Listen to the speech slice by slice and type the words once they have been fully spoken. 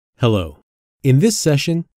Hello. In this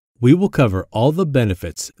session, we will cover all the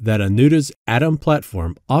benefits that Anuta's ATOM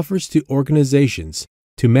platform offers to organizations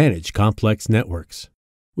to manage complex networks.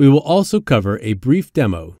 We will also cover a brief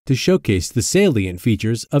demo to showcase the salient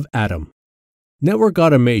features of ATOM. Network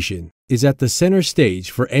automation is at the center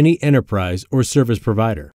stage for any enterprise or service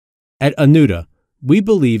provider. At Anuta, we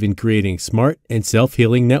believe in creating smart and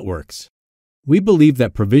self-healing networks. We believe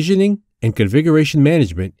that provisioning and configuration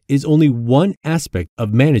management is only one aspect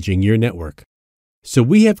of managing your network. So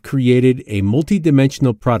we have created a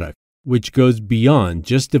multidimensional product which goes beyond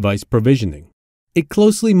just device provisioning. It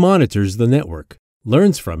closely monitors the network,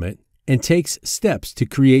 learns from it, and takes steps to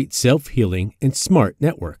create self-healing and smart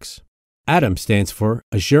networks. ATOM stands for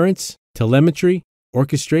Assurance, Telemetry,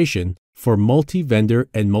 Orchestration for Multi-Vendor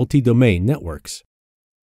and Multi-Domain Networks.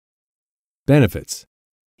 Benefits.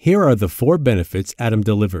 Here are the 4 benefits ATOM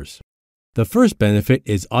delivers. The first benefit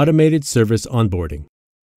is automated service onboarding.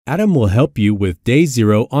 ATOM will help you with day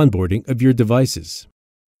 0 onboarding of your devices.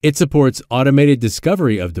 It supports automated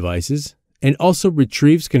discovery of devices and also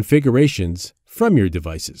retrieves configurations from your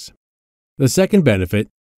devices. The second benefit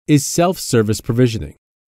is self-service provisioning.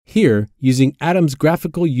 Here, using ATOM's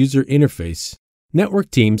graphical user interface, network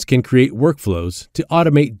teams can create workflows to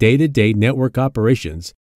automate day-to-day network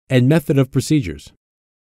operations and method of procedures.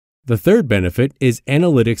 The third benefit is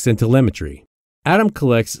analytics and telemetry. ATOM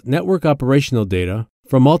collects network operational data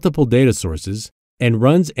from multiple data sources and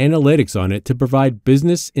runs analytics on it to provide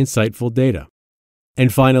business insightful data.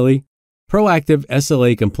 And finally, proactive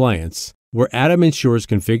SLA compliance, where ATOM ensures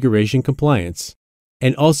configuration compliance,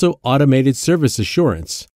 and also automated service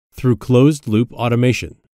assurance through closed-loop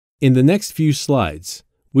automation. In the next few slides,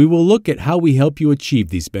 we will look at how we help you achieve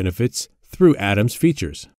these benefits through ATOM's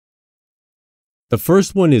features. The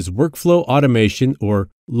first one is workflow automation or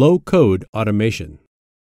low-code automation.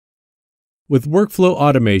 With workflow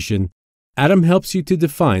automation, ATOM helps you to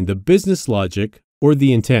define the business logic or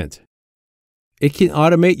the intent. It can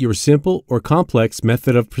automate your simple or complex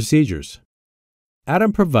method of procedures.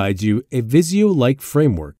 ATOM provides you a Visio-like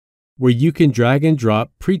framework where you can drag and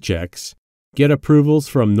drop pre-checks, get approvals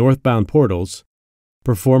from northbound portals,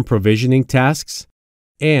 perform provisioning tasks,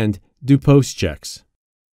 and do post-checks.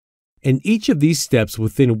 And each of these steps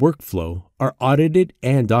within workflow are audited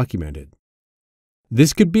and documented.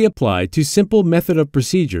 This could be applied to simple method of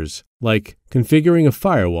procedures like configuring a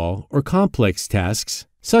firewall or complex tasks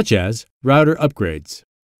such as router upgrades.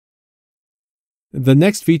 The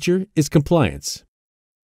next feature is compliance.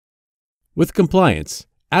 With compliance,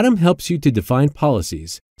 ATOM helps you to define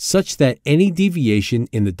policies such that any deviation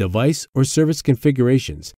in the device or service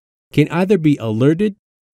configurations can either be alerted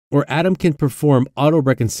or ATOM can perform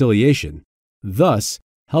auto-reconciliation, thus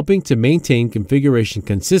helping to maintain configuration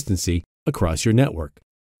consistency across your network.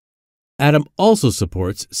 ATOM also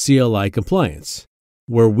supports CLI compliance,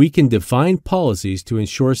 where we can define policies to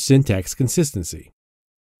ensure syntax consistency.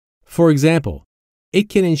 For example, it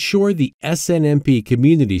can ensure the SNMP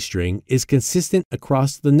community string is consistent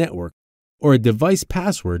across the network, or a device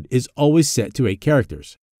password is always set to 8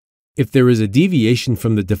 characters. If there is a deviation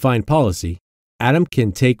from the defined policy, ATOM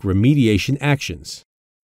can take remediation actions.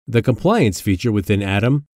 The compliance feature within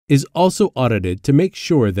ATOM is also audited to make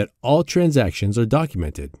sure that all transactions are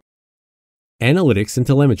documented. Analytics and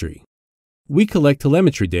telemetry. We collect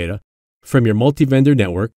telemetry data from your multi-vendor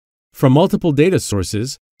network from multiple data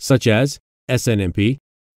sources such as SNMP,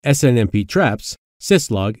 SNMP traps,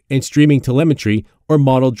 syslog, and streaming telemetry or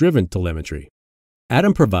model-driven telemetry.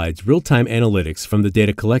 ATOM provides real-time analytics from the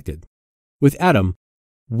data collected. With ATOM,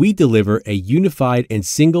 we deliver a unified and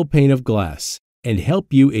single pane of glass and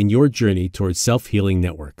help you in your journey towards self-healing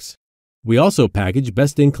networks. We also package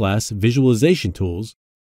best-in-class visualization tools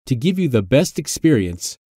to give you the best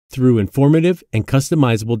experience through informative and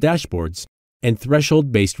customizable dashboards and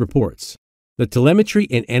threshold-based reports. The telemetry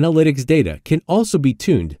and analytics data can also be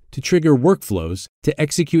tuned to trigger workflows to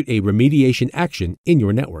execute a remediation action in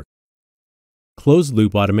your network.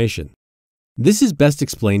 Closed-loop automation. This is best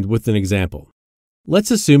explained with an example.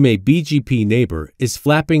 Let's assume a BGP neighbor is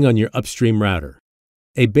flapping on your upstream router.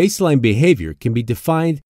 A baseline behavior can be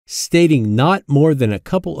defined stating not more than a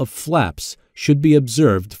couple of flaps should be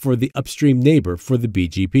observed for the upstream neighbor for the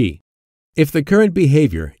BGP. If the current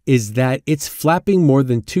behavior is that it's flapping more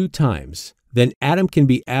than 2 times, then ATOM can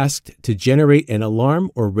be asked to generate an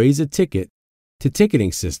alarm or raise a ticket to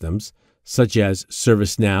ticketing systems such as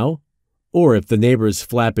ServiceNow, or if the neighbor is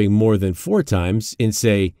flapping more than 4 times in,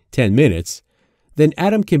 say, 10 minutes, then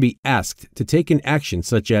ATOM can be asked to take an action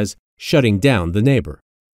such as shutting down the neighbor.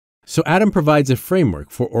 So ATOM provides a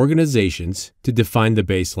framework for organizations to define the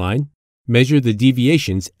baseline, measure the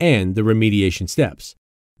deviations, and the remediation steps.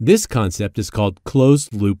 This concept is called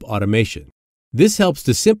closed-loop automation. This helps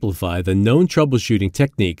to simplify the known troubleshooting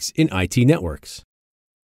techniques in IT networks.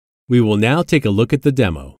 We will now take a look at the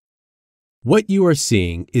demo. What you are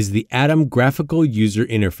seeing is the ATOM graphical user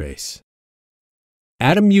interface.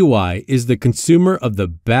 ATOM UI is the consumer of the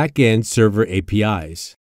back-end server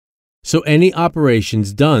APIs. So any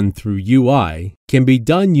operations done through UI can be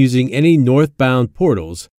done using any northbound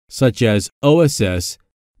portals such as OSS,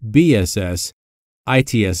 BSS,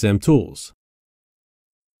 ITSM tools.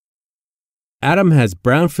 ATOM has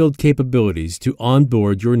brownfield capabilities to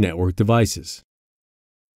onboard your network devices.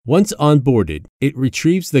 Once onboarded, it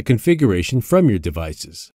retrieves the configuration from your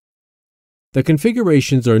devices. The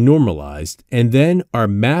configurations are normalized and then are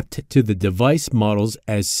mapped to the device models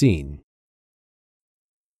as seen.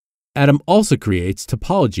 ATOM also creates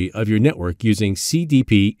topology of your network using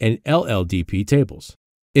CDP and LLDP tables.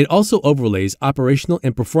 It also overlays operational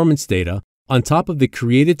and performance data on top of the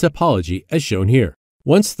created topology as shown here.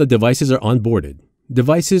 Once the devices are onboarded,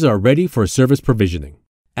 devices are ready for service provisioning.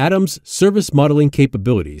 ATOM's service modeling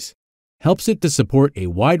capabilities helps it to support a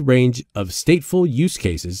wide range of stateful use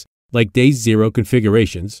cases like day zero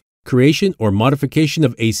configurations, creation or modification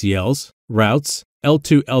of ACLs, routes,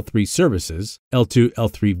 L2, L3 services, L2,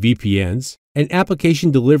 L3 VPNs, and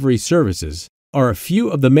application delivery services are a few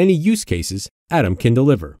of the many use cases ATOM can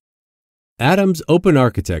deliver. ATOM's open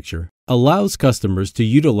architecture allows customers to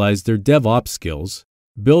utilize their DevOps skills,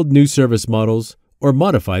 build new service models, or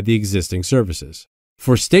modify the existing services.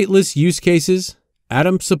 For stateless use cases,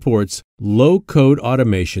 ATOM supports low-code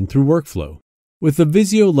automation through workflow. With a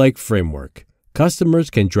Visio-like framework, customers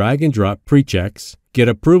can drag and drop pre-checks, get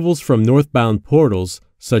approvals from northbound portals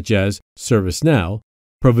such as ServiceNow,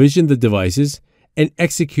 provision the devices, and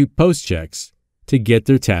execute post-checks to get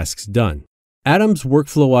their tasks done. ATOM's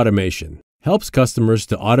workflow automation helps customers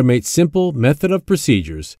to automate simple method of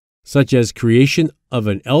procedures such as creation of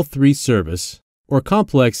an L3 service or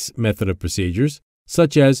complex method of procedures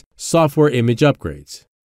such as software image upgrades.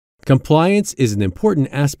 Compliance is an important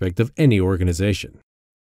aspect of any organization.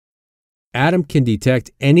 ATOM can detect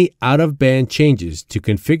any out-of-band changes to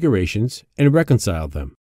configurations and reconcile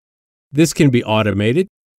them. This can be automated,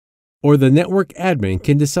 or the network admin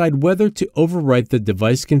can decide whether to overwrite the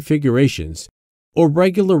device configurations or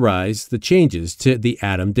regularize the changes to the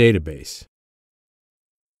ATOM database.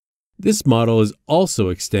 This model is also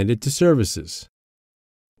extended to services,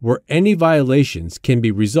 where any violations can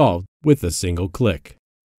be resolved with a single click.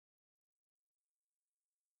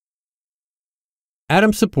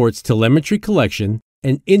 ATOM supports telemetry collection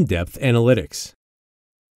and in-depth analytics.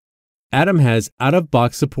 ATOM has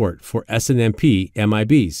out-of-box support for SNMP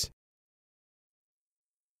MIBs.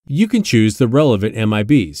 You can choose the relevant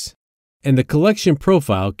MIBs, and the collection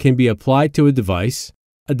profile can be applied to a device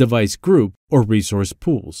group, or resource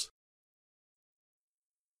pools.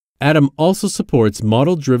 ATOM also supports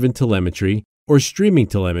model-driven telemetry or streaming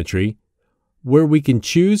telemetry, where we can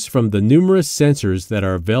choose from the numerous sensors that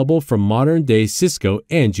are available from modern-day Cisco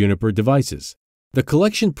and Juniper devices. The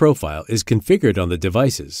collection profile is configured on the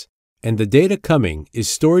devices, and the data coming is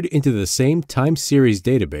stored into the same time series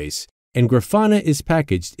database, and Grafana is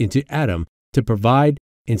packaged into ATOM to provide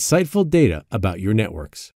insightful data about your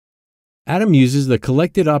networks. ATOM uses the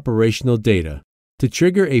collected operational data to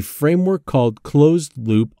trigger a framework called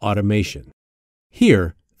closed-loop automation.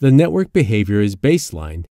 Here, the network behavior is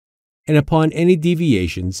baselined, and upon any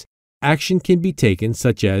deviations, action can be taken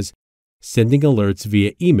such as sending alerts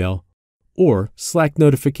via email or Slack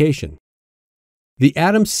notification. The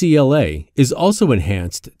ATOM CLA is also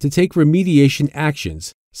enhanced to take remediation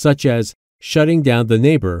actions such as shutting down the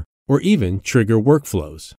neighbor or even trigger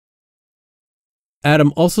workflows.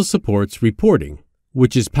 ATOM also supports reporting,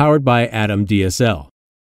 which is powered by ATOM DSL.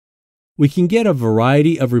 We can get a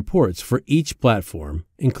variety of reports for each platform,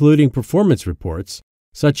 including performance reports,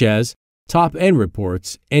 such as top-end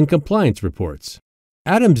reports and compliance reports.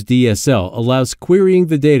 ATOM's DSL allows querying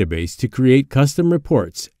the database to create custom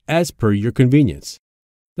reports as per your convenience.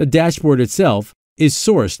 The dashboard itself is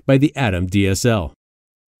sourced by the ATOM DSL.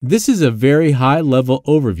 This is a very high-level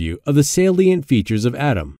overview of the salient features of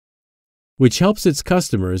ATOM, which helps its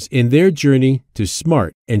customers in their journey to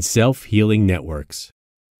smart and self-healing networks.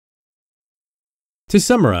 To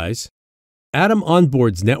summarize, ATOM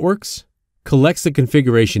onboards networks, collects the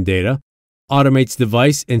configuration data, automates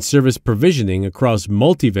device and service provisioning across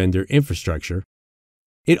multi-vendor infrastructure.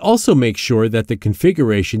 It also makes sure that the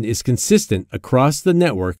configuration is consistent across the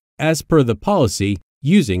network as per the policy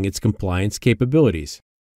using its compliance capabilities.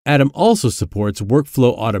 ATOM also supports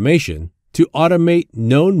workflow automation to automate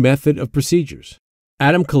known method of procedures.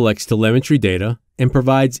 ATOM collects telemetry data and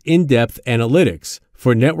provides in-depth analytics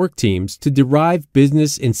for network teams to derive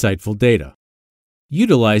business insightful data.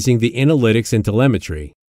 Utilizing the analytics and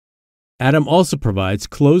telemetry, ATOM also provides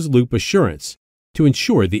closed-loop assurance to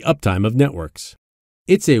ensure the uptime of networks.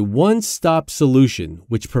 It's a one-stop solution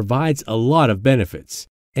which provides a lot of benefits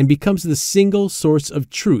and becomes the single source of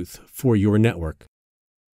truth for your network.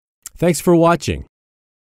 Thanks for watching.